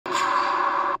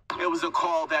It was a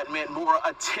call that meant more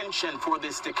attention for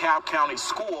this DeKalb County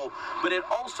school, but it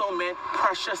also meant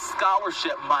precious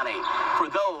scholarship money for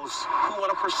those who want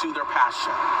to pursue their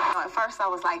passion. At first I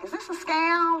was like, is this a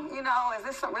scam? You know, is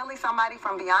this really somebody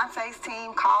from Beyonce's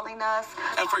team calling us?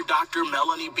 And for Dr.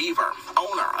 Melanie Beaver,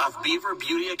 owner of Beaver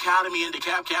Beauty Academy in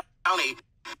DeKalb County,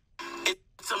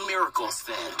 it's a miracle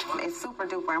said. It's super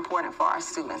duper important for our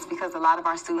students because a lot of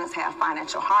our students have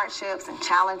financial hardships and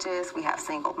challenges. We have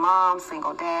single moms,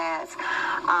 single dads.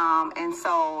 And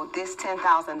so this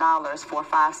 $10,000 for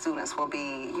 5 students will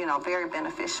be, you know, very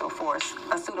beneficial for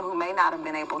a student who may not have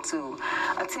been able to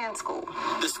attend school.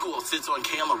 The school sits on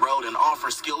Camla Road and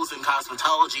offers skills in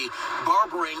cosmetology,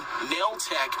 barbering, nail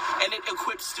tech, and it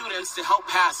equips students to help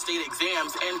pass state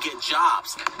exams and get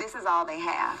jobs. This is all they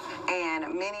have.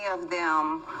 And many of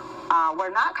them were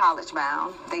not college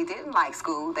bound. They didn't like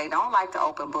school. They don't like to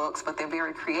open books, but they're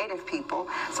very creative people.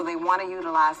 So they want to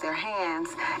utilize their hands.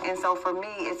 And so for me,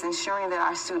 it's ensuring that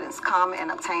our students come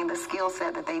and obtain the skill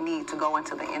set that they need to go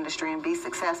into the industry and be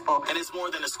successful. And it's more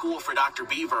than a school for Dr.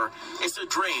 Beaver. It's a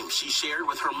dream she shared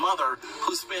with her mother,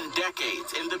 who spent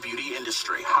decades in the beauty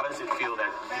industry. How does it feel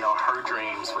that, you know, her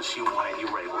dreams, what she wanted,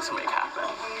 you were able to make happen?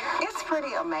 It's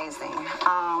pretty amazing.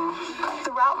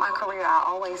 Throughout my career, I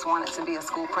always wanted to be a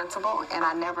school principal, and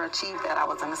I never achieved that. I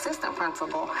was an assistant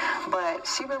principal, but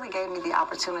she really gave me the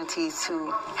opportunity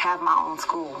to have my own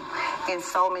school in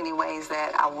so many ways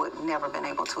that I would never been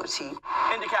able to achieve.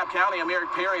 In DeKalb County, I'm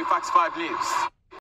Eric Perry, Fox 5 News.